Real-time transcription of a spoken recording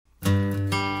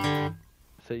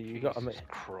so you got to make. Jesus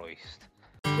Christ.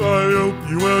 I hope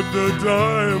you had the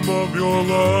time of your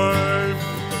life.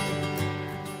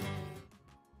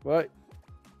 Right.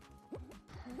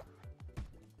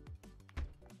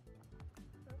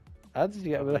 How did you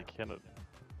get over there?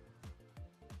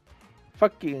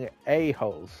 Fucking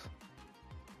a-holes.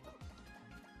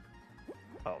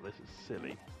 Oh, this is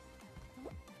silly.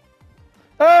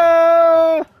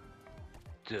 Ah!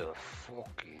 The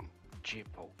fucking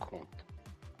jippo cunt.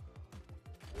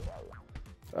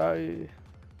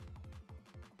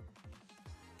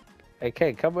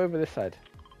 Okay, come over this side.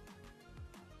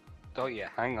 Oh yeah,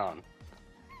 hang on.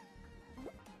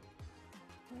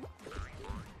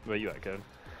 Where you at, Ken?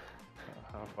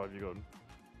 How far have you gone?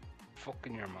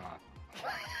 Fucking your man.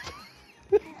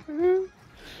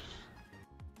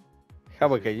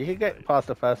 Come on, okay, you can get past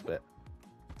the first bit.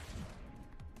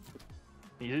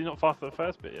 You're not past the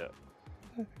first bit yet.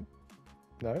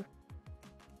 No?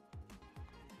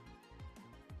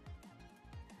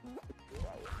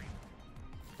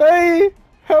 Hey!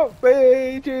 Help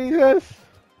me, Jesus!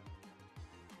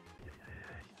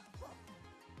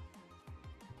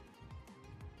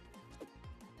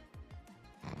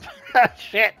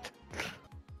 Shit!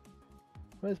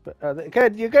 Where's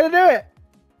good, you're gonna do it!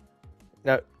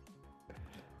 No.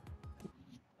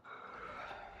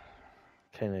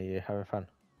 Ken, are you having fun?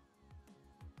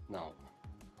 No.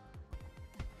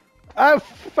 Oh,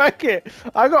 fuck it!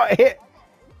 I got hit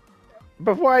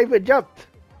before I even jumped.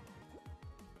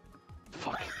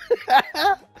 Fuck.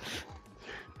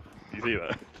 You see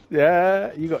that?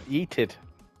 Yeah, you got yeeted.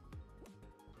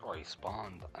 I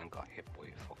spawned and got hit by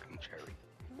a fucking cherry.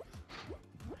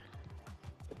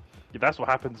 Yeah, that's what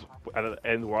happens at the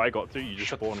end where I got to. You just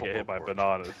Shut spawn the and get hit fuck by up,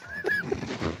 bananas.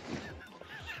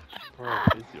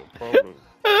 What is your problem?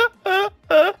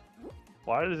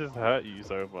 Why does this hurt you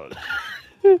so much?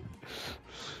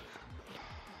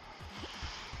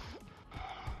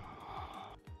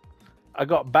 I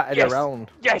got battered Yes!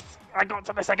 around. Yes! I got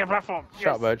to the second platform!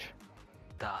 Shut up, Budge.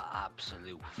 The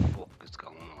absolute fuck is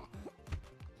going on?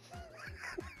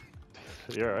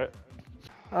 You're right.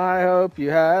 I hope you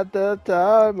had the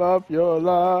time of your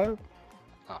life.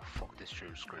 Oh fuck this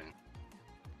true screen.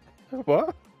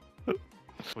 What?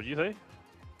 What'd you say?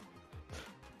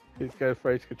 He's going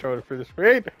for his controller through the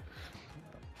screen.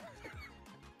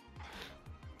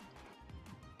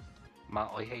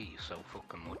 Matt, I hate you so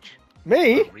fucking much.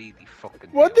 Me? I really fucking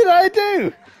What do. did I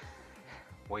do?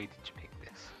 Why did you pick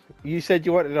this? You said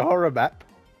you wanted a horror map.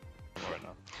 Alright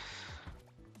now.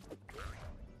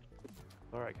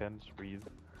 Alright, Ken, just breathe.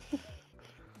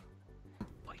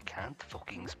 I can't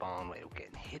fucking spawn without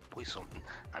getting hit by something,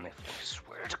 and if I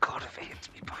swear to God if it hits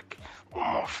me back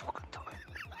one more fucking time.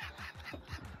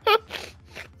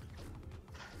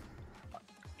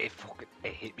 It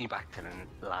hit me back to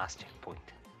the last checkpoint.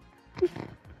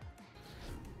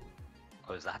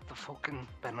 I was at the fucking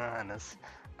bananas,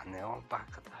 and now I'm back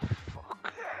at the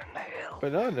fucking hell.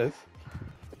 Bananas?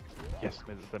 Yes,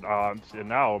 then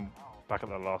now I'm back at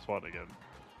the last one again.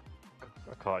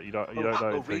 I can't. You don't know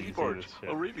until really, you see Borge? this shit.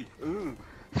 Oh really? Ooh.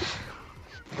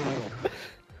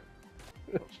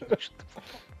 Shut the fuck up.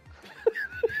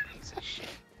 Piece of shit.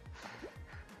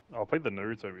 I'll play the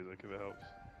Naruto music if it helps.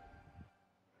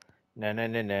 Na na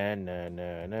na na na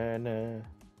na na na.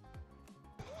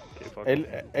 Okay, fuck Hey,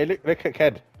 it. hey, look at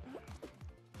Ken.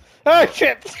 Oh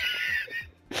shit!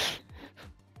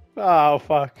 Oh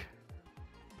fuck.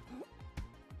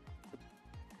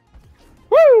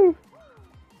 Woo!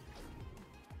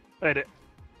 Edit.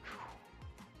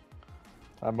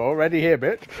 I'm already here,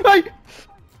 bitch. Hey!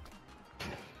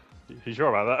 You sure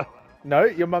about that? No,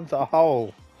 your mum's a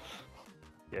hole.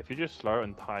 Yeah, if you just slow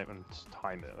and time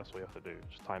it, that's what you have to do.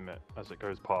 Just time it as it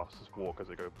goes past. Just walk as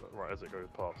it goes right as it goes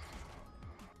past.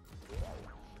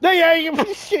 No, yeah, you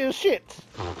shit.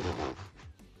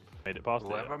 Made it past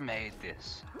Whoever it. made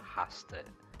this has to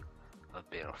have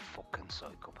been a fucking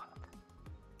psychopath.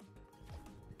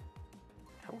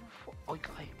 How the fuck? I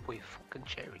got hit by a fucking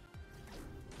cherry.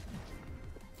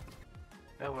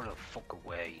 Out of the fuck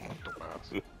away, you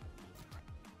dumbass.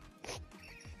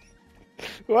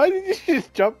 Why did you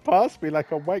just jump past me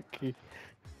like a wanky?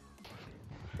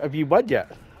 Have you won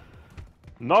yet?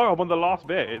 No, I'm on the last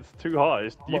bit. It's too hard.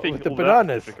 You What, think with the all that's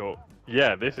bananas? difficult?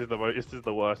 Yeah, this is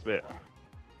the worst bit.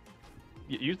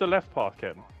 Use the left path,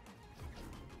 Ken.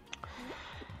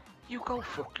 You go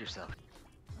fuck yourself.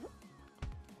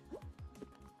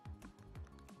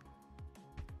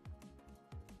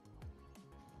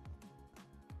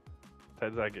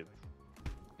 Ten seconds.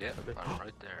 Yeah, I'm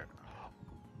right there.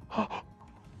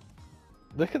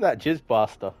 Look at that jizz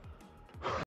bastard.